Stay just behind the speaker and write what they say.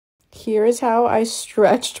Here is how I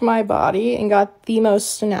stretched my body and got the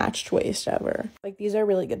most snatched waist ever. Like, these are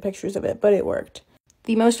really good pictures of it, but it worked.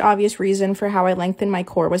 The most obvious reason for how I lengthened my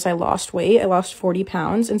core was I lost weight. I lost 40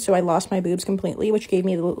 pounds, and so I lost my boobs completely, which gave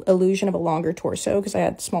me the illusion of a longer torso because I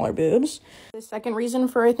had smaller boobs. The second reason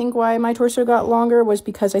for, I think, why my torso got longer was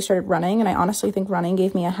because I started running, and I honestly think running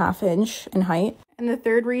gave me a ½ inch in height. And the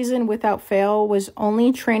third reason, without fail, was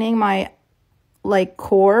only training my,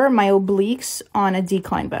 core, my obliques on a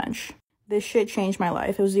decline bench. This shit changed my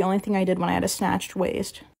life. It was the only thing I did when I had a snatched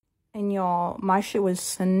waist. And y'all, my shit was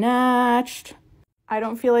snatched. I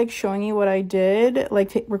don't feel like showing you what I did,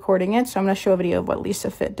 recording it, so I'm going to show a video of what Lisa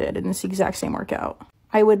Fit did, and it's the exact same workout.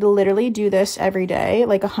 I would literally do this every day,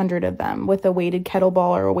 100 of them, with a weighted kettlebell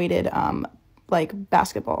or a weighted,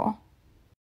 basketball.